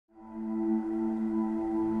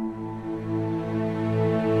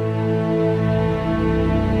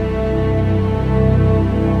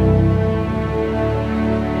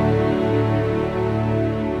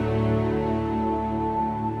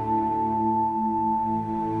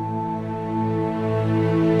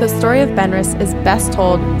The story of BENRUS is best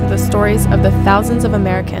told through the stories of the thousands of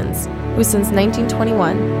Americans who since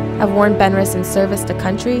 1921 have worn BENRUS in service to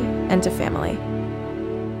country and to family.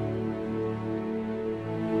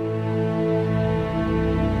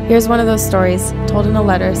 Here's one of those stories told in a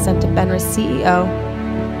letter sent to BENRUS CEO,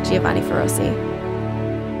 Giovanni Feroci.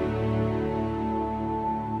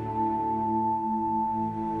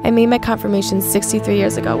 I made my confirmation 63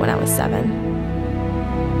 years ago when I was 7.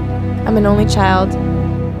 I'm an only child,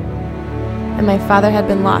 and my father had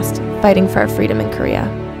been lost fighting for our freedom in Korea.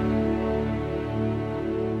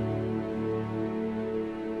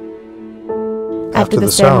 After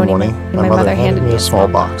the ceremony, my mother handed me a small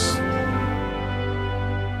box.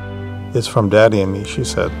 "It's from Daddy and me," she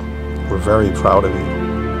said. "We're very proud of you."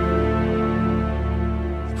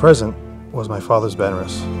 The present was my father's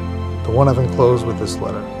BENRUS, the one I've enclosed with this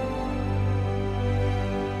letter.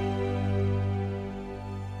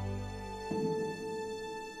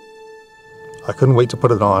 I couldn't wait to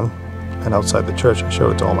put it on, and outside the church I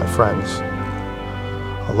showed it to all my friends.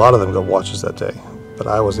 A lot of them got watches that day, but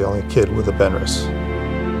I was the only kid with a BENRUS.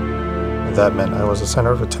 And that meant I was the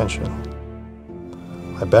center of attention.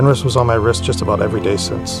 My BENRUS was on my wrist just about every day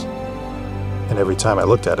since, and every time I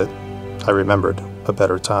looked at it, I remembered a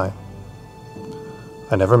better time.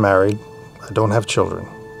 I never married, I don't have children,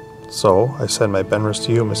 so I send my BENRUS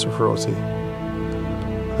to you, Mr. Feroci.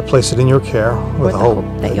 I place it in your care with the hope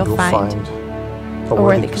that you'll find a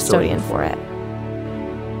worthy custodian for it.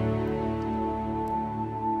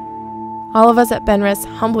 All of us at BENRUS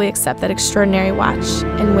humbly accept that extraordinary watch,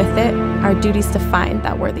 and with it, our duties to find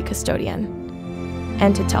that worthy custodian,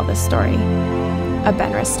 and to tell this story, a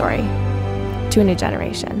BENRUS story, to a new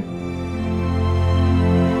generation.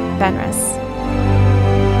 BENRUS.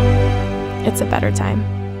 It's a better time.